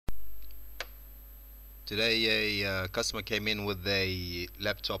Today a customer came in with a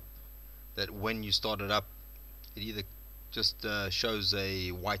laptop that when you start it up it either just shows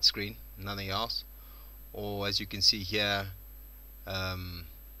a white screen, nothing else, or as you can see here,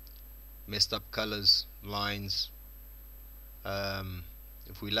 messed up colors, lines.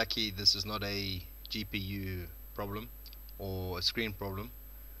 If we're lucky, this is not a GPU problem or a screen problem.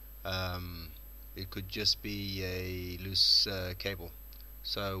 It could just be a loose cable.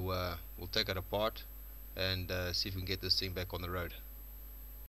 So we'll take it apart and see if we can get this thing back on the road.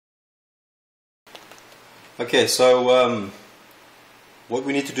 Okay, so what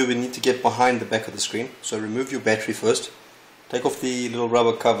we need to do, we need to get behind the back of the screen. So remove your battery first, take off the little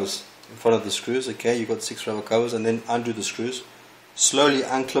rubber covers in front of the screws. Okay, you've got 6 rubber covers, and then undo the screws. Slowly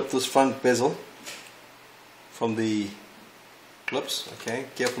unclip this front bezel from the clips. Okay,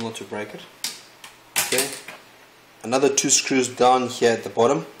 careful not to break it. Okay, another 2 screws down here at the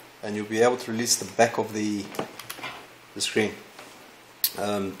bottom, and you'll be able to release the back of the screen.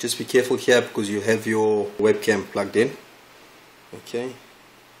 Just be careful here because you have your webcam plugged in. Okay,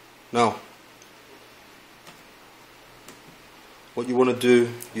 now what you want to do,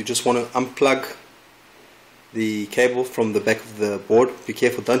 you just want to unplug the cable from the back of the board. Be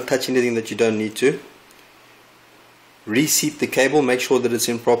careful, don't touch anything that you don't need to. Reseat the cable, make sure that it's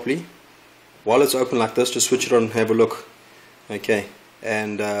in properly. While it's open like this, just switch it on and have a look. Okay,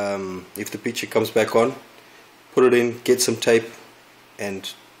 and if the picture comes back on, put it in, get some tape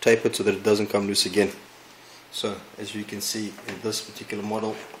and tape it so that it doesn't come loose again. So as you can see in this particular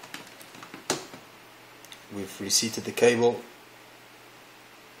model, we've reseated the cable.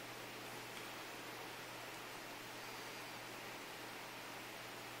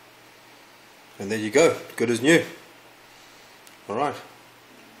 And there you go, good as new. Alright,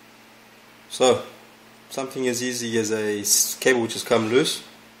 so something as easy as a cable which has come loose,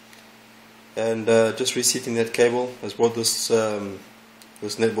 and just reseating that cable has brought this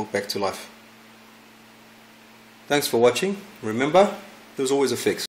netbook back to life. Thanks for watching. Remember, there's always a fix.